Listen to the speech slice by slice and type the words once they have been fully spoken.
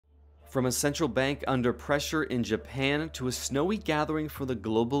From a central bank under pressure in Japan to a snowy gathering for the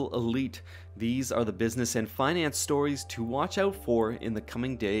global elite, these are the business and finance stories to watch out for in the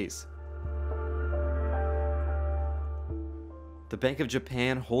coming days. The Bank of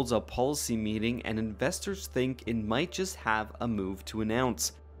Japan holds a policy meeting and investors think it might just have a move to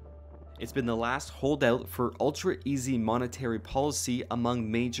announce. It's been the last holdout for ultra-easy monetary policy among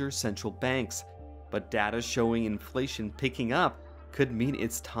major central banks, but data showing inflation picking up could mean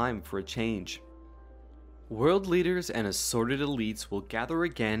it's time for a change. World leaders and assorted elites will gather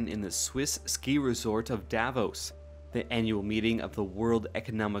again in the Swiss ski resort of Davos. The annual meeting of the World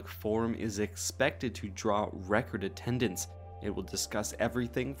Economic Forum is expected to draw record attendance. It will discuss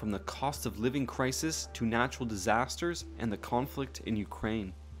everything from the cost of living crisis to natural disasters and the conflict in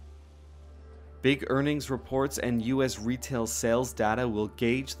Ukraine. Big earnings reports and US retail sales data will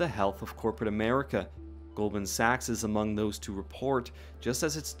gauge the health of corporate America. Goldman Sachs is among those to report, just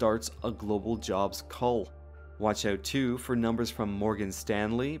as it starts a global jobs cull. Watch out too for numbers from Morgan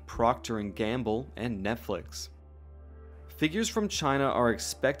Stanley, Procter & Gamble, and Netflix. Figures from China are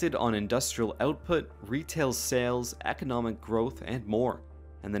expected on industrial output, retail sales, economic growth, and more,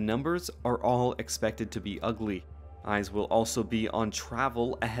 and the numbers are all expected to be ugly. Eyes will also be on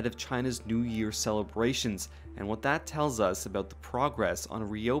travel ahead of China's New Year celebrations and what that tells us about the progress on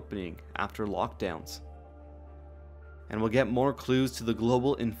reopening after lockdowns. And we'll get more clues to the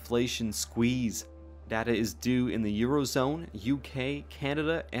global inflation squeeze. Data is due in the Eurozone, UK,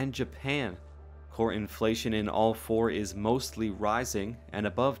 Canada, and Japan. Core inflation in all four is mostly rising and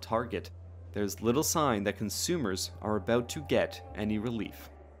above target. There's little sign that consumers are about to get any relief.